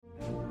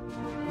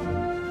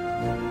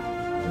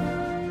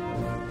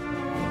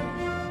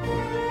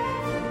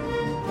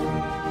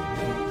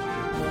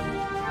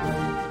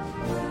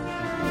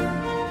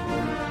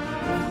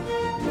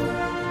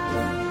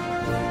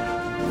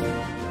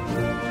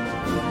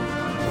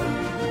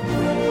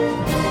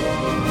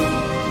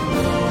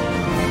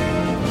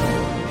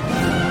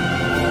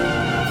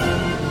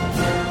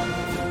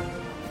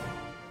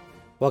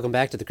Welcome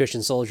back to the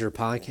Christian Soldier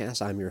Podcast.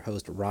 I'm your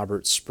host,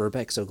 Robert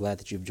Spurbeck. So glad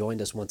that you've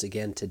joined us once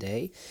again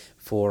today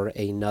for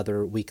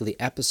another weekly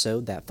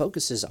episode that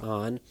focuses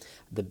on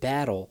the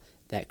battle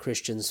that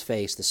Christians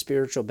face, the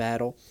spiritual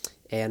battle,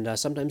 and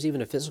sometimes even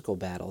a physical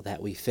battle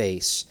that we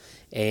face.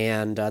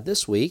 And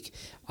this week,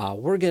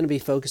 we're going to be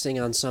focusing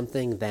on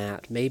something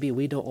that maybe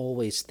we don't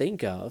always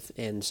think of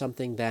and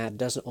something that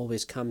doesn't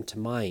always come to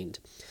mind.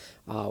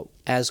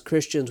 As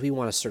Christians, we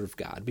want to serve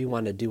God. We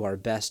want to do our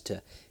best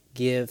to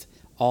give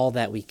all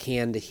that we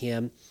can to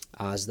Him.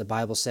 As the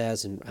Bible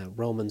says in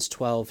Romans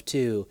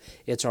 12:2,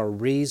 it's our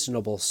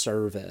reasonable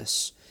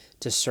service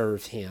to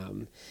serve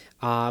Him.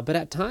 But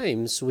at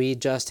times, we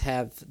just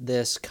have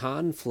this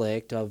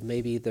conflict of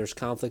maybe there's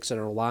conflicts in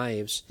our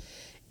lives,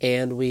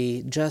 and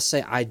we just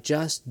say, I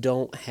just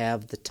don't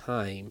have the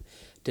time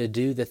to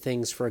do the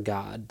things for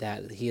God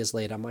that He has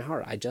laid on my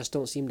heart. I just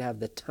don't seem to have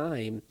the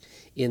time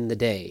in the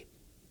day.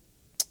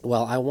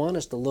 Well, I want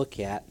us to look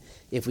at,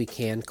 if we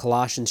can,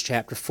 Colossians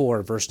chapter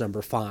 4, verse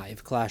number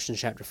 5. Colossians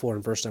chapter 4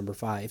 and verse number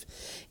 5.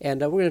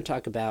 And we're going to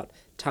talk about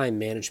time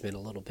management a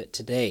little bit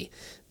today.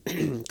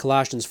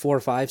 Colossians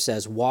 4:5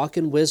 says, "Walk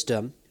in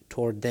wisdom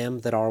toward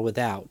them that are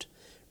without,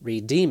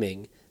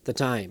 redeeming the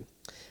time."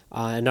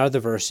 Another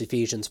verse,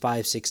 Ephesians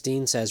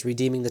 5:16 says,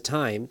 "Redeeming the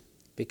time,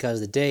 because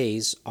the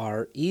days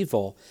are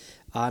evil."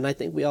 And I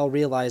think we all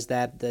realize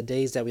that the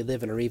days that we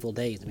live in are evil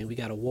days. I mean, we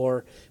got a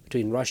war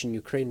between Russia and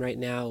Ukraine right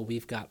now.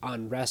 We've got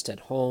unrest at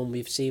home.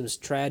 We've seen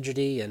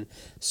tragedy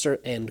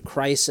and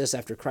crisis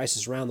after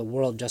crisis around the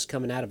world, just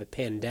coming out of a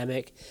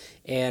pandemic.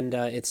 And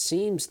it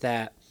seems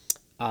that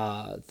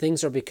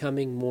things are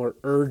becoming more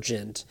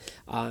urgent.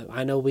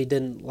 I know we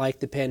didn't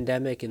like the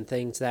pandemic and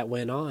things that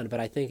went on,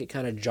 but I think it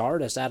kind of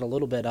jarred us out a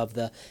little bit of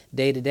the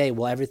day-to-day.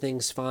 Well,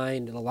 everything's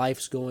fine, the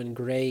life's going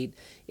great,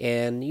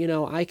 and,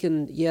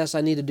 yes,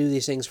 I need to do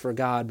these things for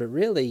God, but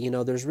really,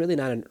 there's really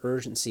not an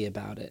urgency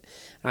about it.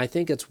 And I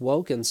think it's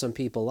woken some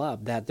people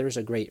up that there's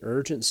a great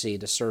urgency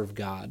to serve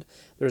God.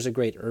 There's a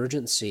great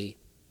urgency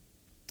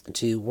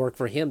to work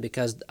for Him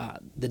because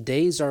the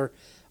days are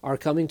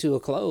coming to a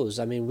close.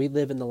 I mean, we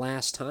live in the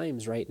last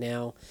times right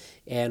now,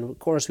 and of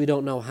course we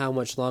don't know how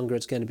much longer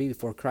it's going to be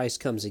before Christ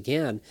comes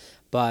again,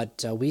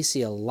 but we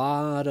see a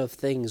lot of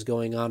things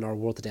going on in our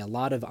world today, a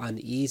lot of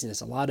uneasiness,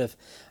 a lot of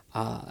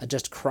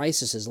just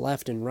crises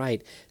left and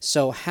right.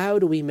 So how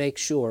do we make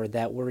sure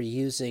that we're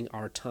using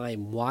our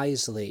time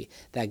wisely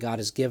that God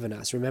has given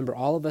us? Remember,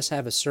 all of us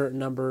have a certain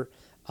number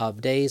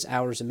of days,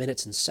 hours, and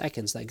minutes, and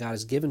seconds that God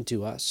has given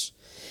to us,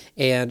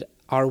 and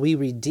are we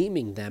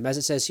redeeming them? As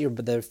it says here,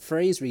 but the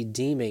phrase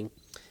redeeming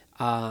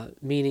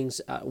means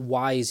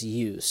wise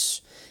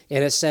use.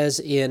 And it says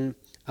in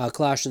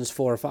Colossians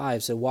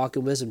 4:5, so walk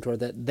in wisdom toward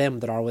them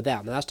that are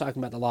without. Now that's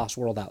talking about the lost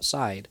world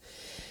outside.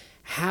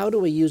 How do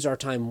we use our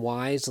time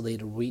wisely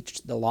to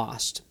reach the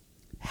lost?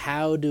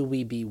 How do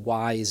we be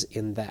wise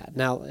in that?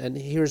 Now, and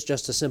here's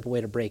just a simple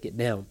way to break it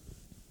down.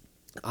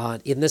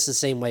 And this is the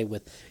same way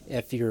with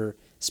if you're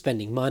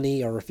spending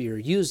money or if you're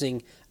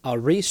using a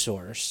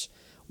resource.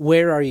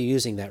 Where are you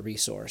using that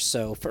resource?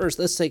 So first,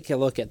 let's take a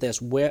look at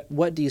this.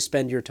 What do you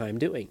spend your time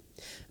doing?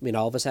 I mean,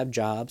 all of us have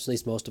jobs, at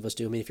least most of us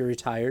do. I mean, if you're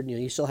retired,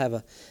 you still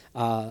have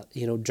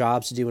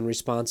jobs to do and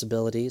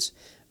responsibilities.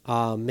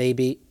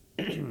 Maybe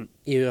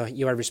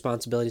you have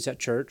responsibilities at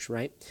church,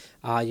 right?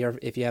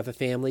 If you have a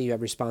family, you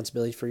have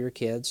responsibilities for your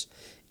kids.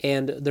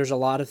 And there's a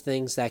lot of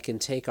things that can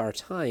take our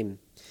time.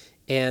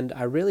 And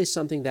really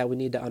something that we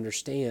need to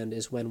understand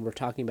is when we're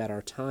talking about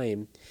our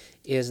time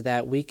is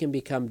that we can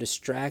become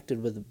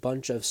distracted with a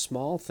bunch of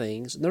small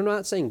things. They're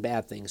not saying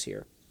bad things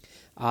here.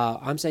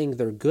 I'm saying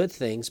they're good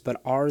things, but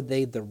are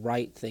they the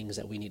right things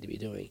that we need to be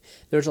doing?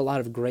 There's a lot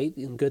of great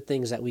and good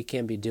things that we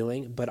can be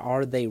doing, but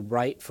are they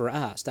right for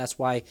us? That's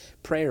why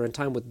prayer and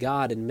time with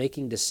God and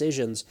making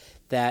decisions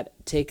that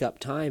take up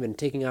time and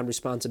taking on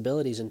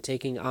responsibilities and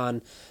taking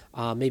on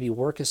maybe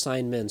work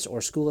assignments or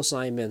school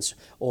assignments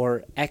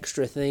or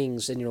extra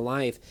things in your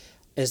life,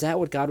 is that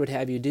what God would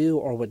have you do,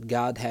 or would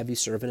God have you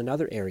serve in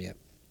another area?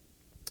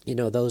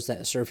 Those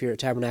that serve here at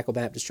Tabernacle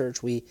Baptist Church,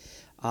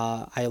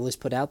 I always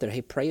put out there,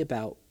 hey, pray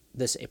about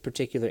this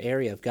particular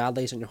area. If God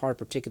lays on your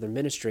heart a particular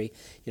ministry,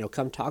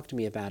 come talk to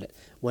me about it.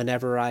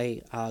 Whenever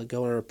I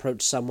go and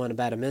approach someone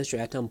about a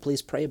ministry, I tell them,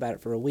 please pray about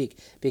it for a week,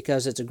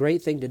 because it's a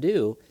great thing to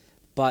do,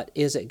 but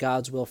is it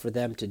God's will for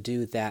them to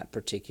do that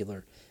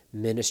particular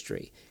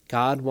ministry?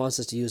 God wants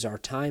us to use our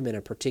time in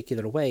a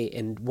particular way,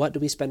 and what do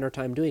we spend our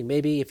time doing?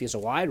 Maybe if you say,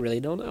 well, I really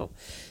don't know.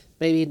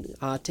 Maybe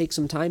take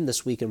some time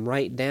this week and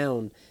write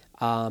down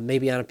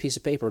maybe on a piece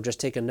of paper, or just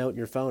take a note in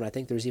your phone. I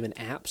think there's even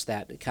apps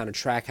that kind of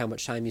track how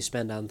much time you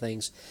spend on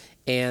things.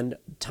 And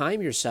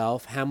time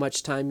yourself, how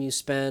much time you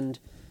spend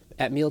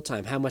at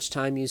mealtime, how much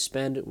time you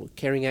spend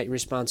carrying out your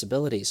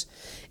responsibilities.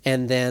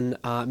 And then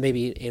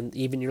maybe in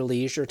even your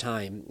leisure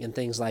time and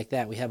things like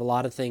that. We have a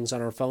lot of things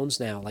on our phones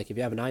now. Like if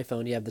you have an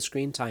iPhone, you have the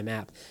Screen Time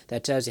app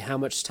that tells you how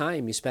much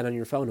time you spend on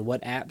your phone and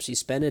what apps you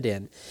spend it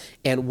in.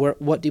 And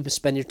what do you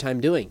spend your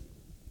time doing?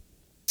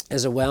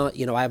 As well,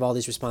 I have all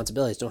these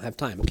responsibilities, don't have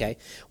time. Okay,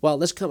 well,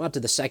 let's come up to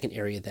the second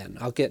area then.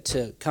 I'll get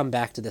to come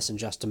back to this in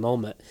just a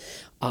moment.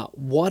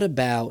 What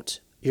about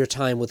your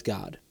time with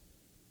God?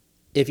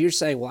 If you're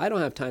saying, well, I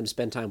don't have time to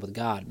spend time with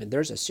God,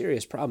 there's a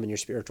serious problem in your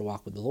spiritual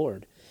walk with the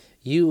Lord.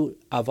 You,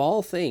 of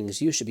all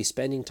things, you should be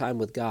spending time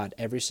with God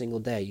every single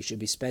day. You should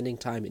be spending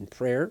time in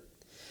prayer.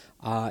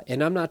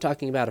 And I'm not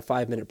talking about a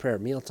 5-minute prayer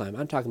at mealtime.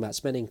 I'm talking about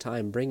spending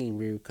time bringing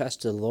requests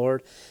to the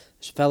Lord,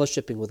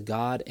 fellowshipping with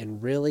God,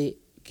 and really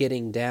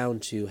getting down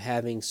to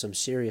having some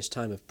serious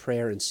time of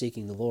prayer and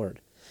seeking the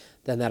Lord.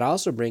 Then that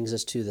also brings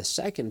us to the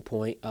second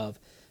point of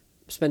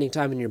spending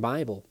time in your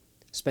Bible,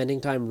 spending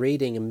time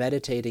reading and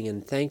meditating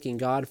and thanking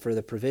God for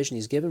the provision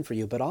He's given for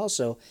you, but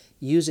also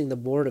using the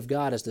Word of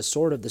God as the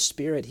sword of the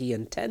Spirit He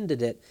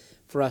intended it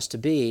for us to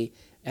be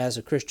as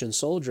a Christian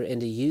soldier, and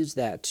to use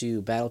that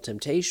to battle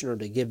temptation or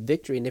to give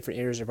victory in different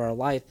areas of our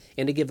life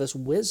and to give us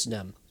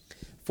wisdom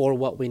for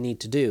what we need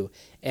to do.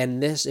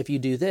 And this, if you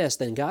do this,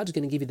 then God's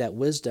going to give you that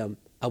wisdom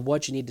of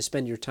what you need to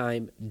spend your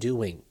time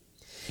doing.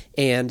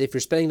 And if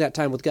you're spending that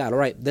time with God, all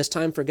right, this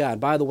time for God.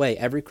 By the way,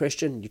 every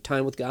Christian, your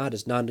time with God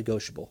is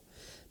non-negotiable.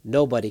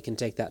 Nobody can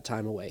take that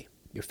time away.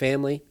 Your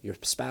family, your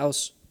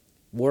spouse,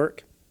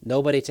 work,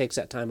 nobody takes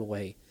that time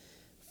away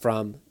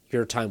from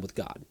your time with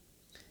God.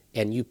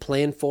 And you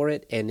plan for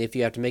it, and if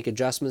you have to make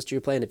adjustments to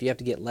your plan, if you have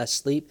to get less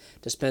sleep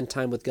to spend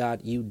time with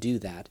God, you do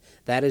that.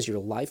 That is your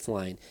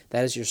lifeline.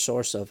 That is your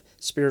source of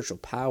spiritual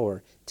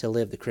power to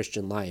live the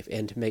Christian life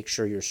and to make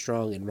sure you're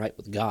strong and right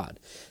with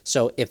God.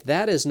 So if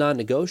that is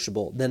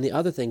non-negotiable, then the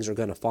other things are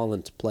going to fall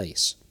into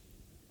place.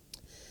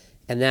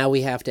 And now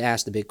we have to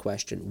ask the big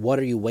question, what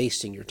are you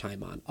wasting your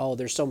time on? Oh,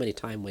 there's so many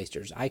time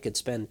wasters. I could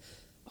spend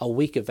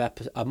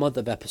a month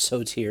of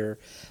episodes here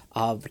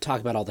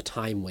talking about all the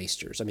time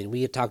wasters.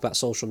 We talk about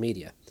social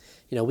media.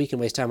 We can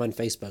waste time on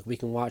Facebook. We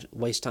can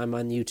waste time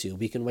on YouTube.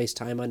 We can waste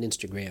time on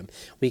Instagram.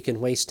 We can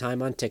waste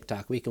time on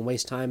TikTok. We can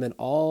waste time on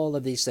all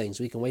of these things.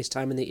 We can waste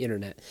time on the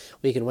internet.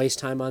 We can waste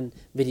time on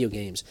video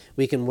games.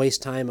 We can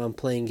waste time on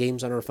playing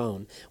games on our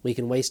phone. We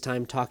can waste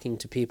time talking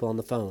to people on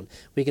the phone.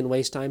 We can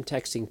waste time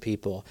texting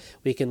people.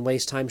 We can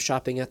waste time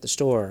shopping at the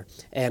store.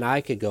 And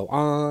I could go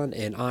on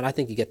and on. I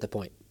think you get the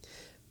point.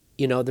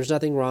 There's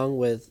nothing wrong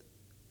with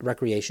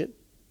recreation.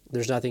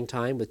 There's nothing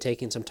with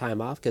taking some time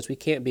off, because we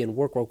can't be in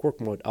work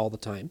mode all the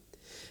time.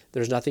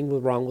 There's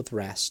nothing wrong with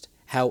rest.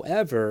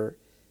 However,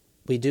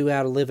 we do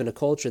have to live in a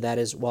culture that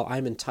is, well,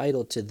 I'm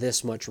entitled to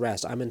this much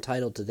rest. I'm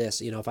entitled to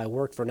this. If I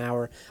work for an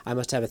hour, I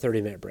must have a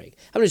 30-minute break.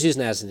 I'm just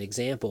using that as an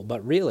example,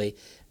 but really,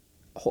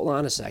 hold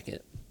on a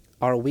second.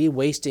 Are we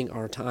wasting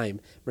our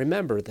time?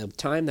 Remember, the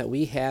time that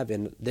we have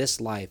in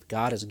this life,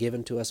 God has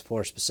given to us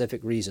for a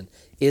specific reason.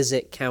 Is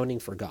it counting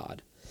for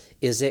God?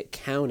 Is it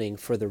counting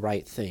for the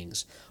right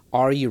things?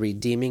 Are you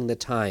redeeming the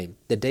time?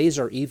 The days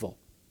are evil.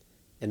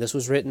 And this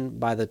was written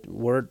by the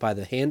word, by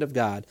the hand of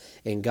God,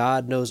 and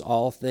God knows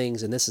all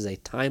things, and this is a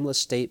timeless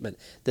statement.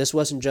 This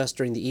wasn't just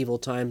during the evil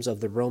times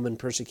of the Roman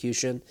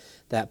persecution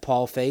that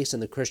Paul faced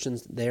and the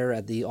Christians there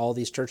at all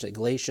these churches at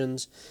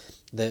Galatians,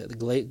 the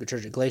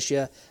church at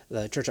Galatia,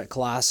 the church at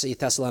Colossae,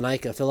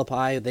 Thessalonica,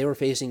 Philippi. They were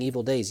facing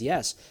evil days,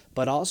 yes,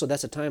 but also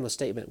that's a timeless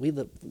statement. We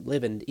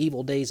live in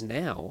evil days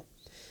now.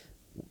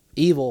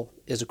 Evil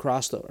is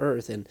across the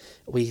earth, and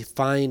we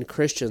find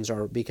Christians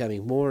are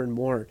becoming more and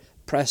more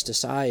pressed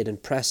aside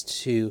and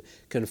pressed to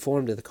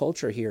conform to the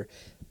culture here.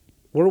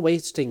 We're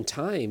wasting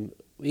time.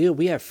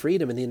 We have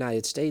freedom in the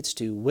United States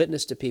to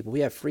witness to people. We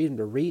have freedom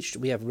to reach.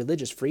 We have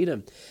religious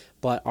freedom.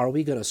 But are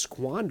we going to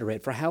squander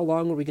it? For how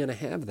long are we going to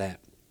have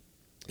that?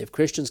 If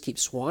Christians keep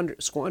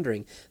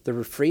squandering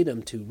the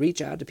freedom to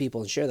reach out to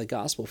people and share the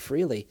gospel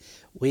freely,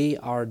 we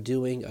are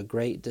doing a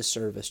great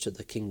disservice to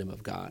the kingdom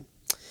of God.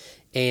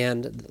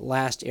 And the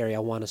last area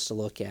I want us to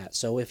look at.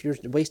 So if you're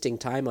wasting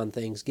time on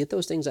things, get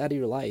those things out of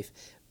your life.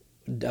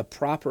 A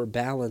proper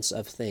balance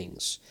of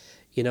things.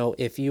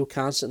 If you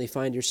constantly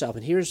find yourself,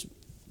 and here's,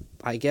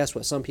 I guess,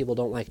 what some people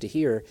don't like to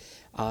hear.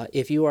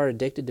 If you are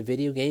addicted to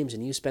video games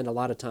and you spend a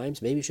lot of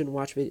times, maybe you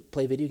shouldn't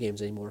play video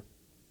games anymore.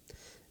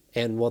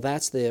 And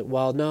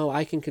no,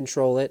 I can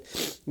control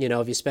it.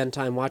 If you spend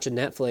time watching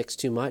Netflix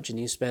too much and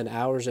you spend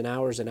hours and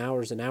hours and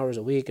hours and hours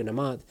a week and a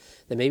month,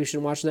 then maybe you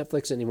shouldn't watch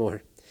Netflix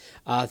anymore.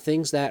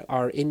 Things that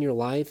are in your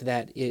life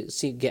that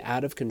get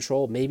out of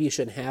control, maybe you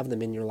shouldn't have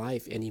them in your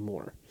life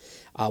anymore.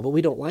 But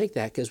we don't like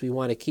that because we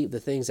want to keep the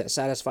things that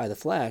satisfy the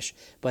flesh.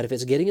 But if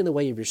it's getting in the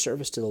way of your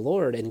service to the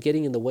Lord and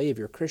getting in the way of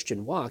your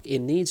Christian walk, it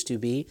needs to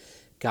be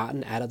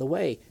gotten out of the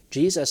way.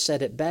 Jesus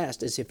said it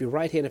best, is if your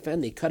right hand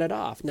offend thee, cut it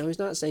off. Now, he's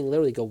not saying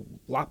literally go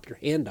lop your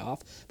hand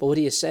off, but what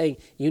he is saying,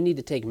 you need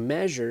to take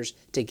measures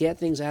to get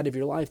things out of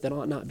your life that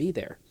ought not be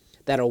there,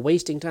 that are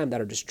wasting time,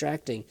 that are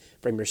distracting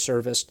from your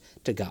service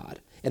to God.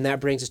 And that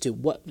brings us to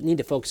what we need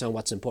to focus on.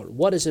 What's important.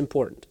 What is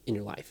important in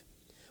your life?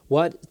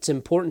 What's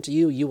important to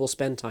you, you will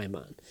spend time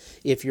on.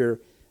 If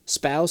your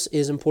spouse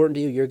is important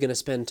to you, you're going to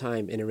spend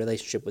time in a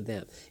relationship with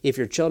them. If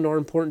your children are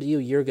important to you,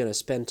 you're going to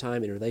spend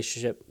time in a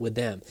relationship with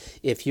them.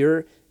 If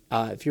your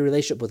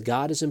relationship with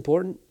God is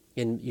important,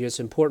 and it's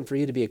important for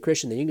you to be a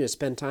Christian, then you're going to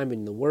spend time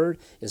in the Word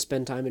and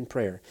spend time in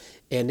prayer.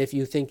 And if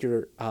you think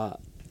your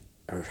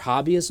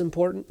hobby is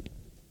important,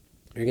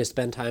 you're going to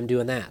spend time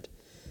doing that.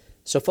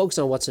 So focus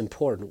on what's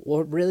important.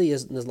 What really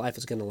is in this life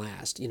is going to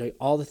last.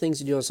 All the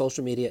things you do on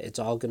social media, it's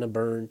all going to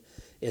burn.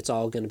 It's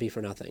all going to be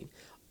for nothing.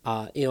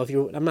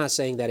 I'm not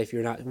saying that if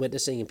you're not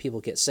witnessing and people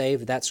get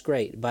saved, that's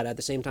great. But at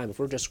the same time, if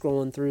we're just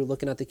scrolling through,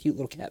 looking at the cute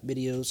little cat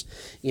videos,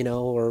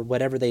 or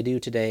whatever they do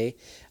today,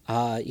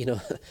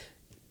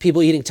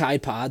 people eating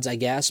Tide Pods, I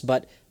guess.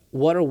 But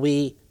what are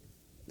we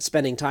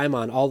spending time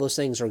on? All those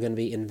things are going to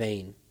be in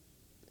vain.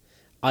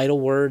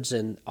 Idle words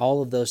and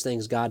all of those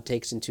things God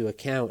takes into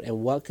account.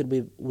 And what could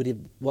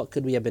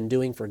we have been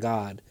doing for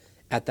God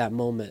at that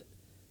moment?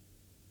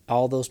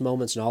 All those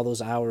moments and all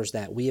those hours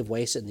that we have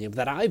wasted, and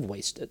that I've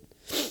wasted.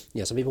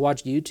 Some people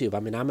watch YouTube.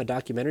 I'm a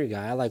documentary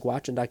guy. I like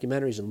watching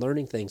documentaries and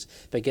learning things.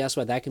 But guess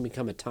what? That can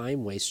become a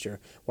time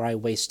waster, where I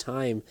waste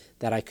time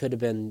that I could have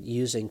been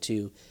using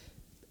to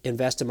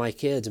invest in my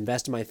kids,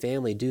 invest in my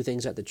family, do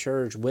things at the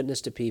church,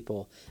 witness to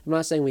people. I'm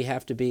not saying we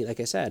have to be, like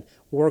I said,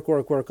 work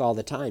all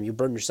the time. You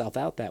burn yourself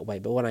out that way.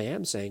 But what I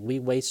am saying, we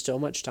waste so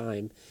much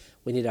time,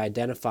 we need to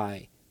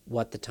identify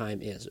what the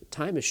time is.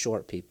 Time is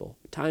short, people.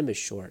 Time is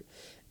short.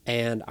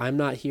 And I'm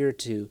not here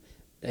to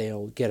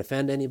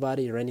offend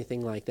anybody or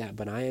anything like that,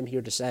 but I am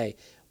here to say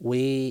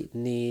we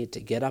need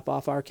to get up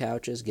off our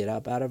couches, get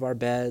up out of our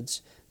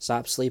beds,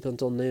 stop sleeping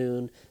until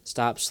noon,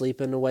 stop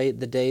sleeping away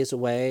the days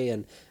away,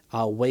 and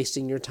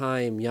wasting your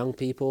time. Young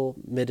people,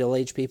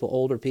 middle-aged people,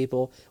 older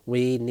people,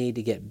 we need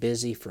to get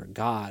busy for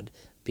God,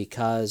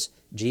 because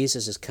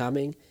Jesus is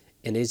coming.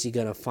 And is he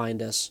going to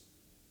find us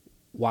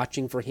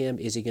watching for him?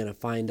 Is he going to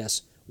find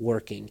us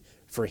working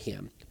for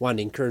him? Wanted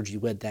to encourage you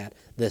with that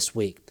this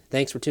week.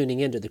 Thanks for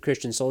tuning in to the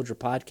Christian Soldier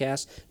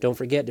Podcast. Don't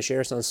forget to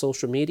share us on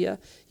social media.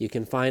 You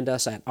can find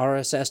us at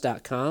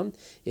rss.com.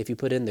 If you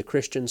put in the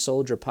Christian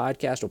Soldier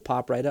Podcast, it'll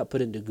pop right up. Put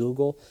it into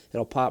Google,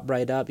 it'll pop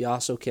right up. You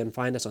also can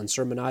find us on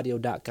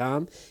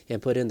sermonaudio.com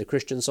and put in the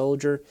Christian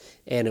Soldier,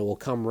 and it will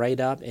come right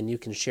up, and you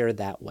can share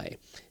that way.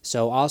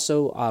 So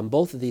also on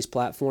both of these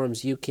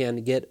platforms, you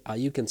can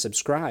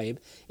subscribe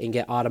and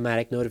get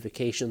automatic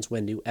notifications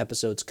when new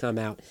episodes come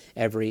out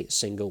every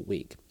single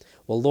week.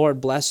 Well, Lord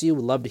bless you.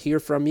 We'd love to hear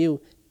from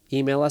you.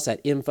 Email us at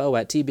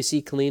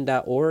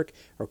info@tbcclean.org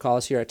or call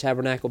us here at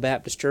Tabernacle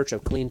Baptist Church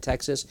of Killeen,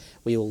 Texas.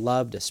 We will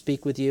love to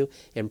speak with you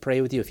and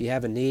pray with you. If you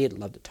have a need,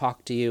 love to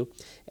talk to you.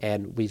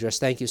 And we just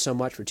thank you so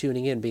much for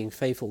tuning in, being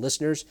faithful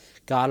listeners.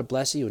 God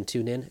bless you, and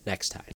tune in next time.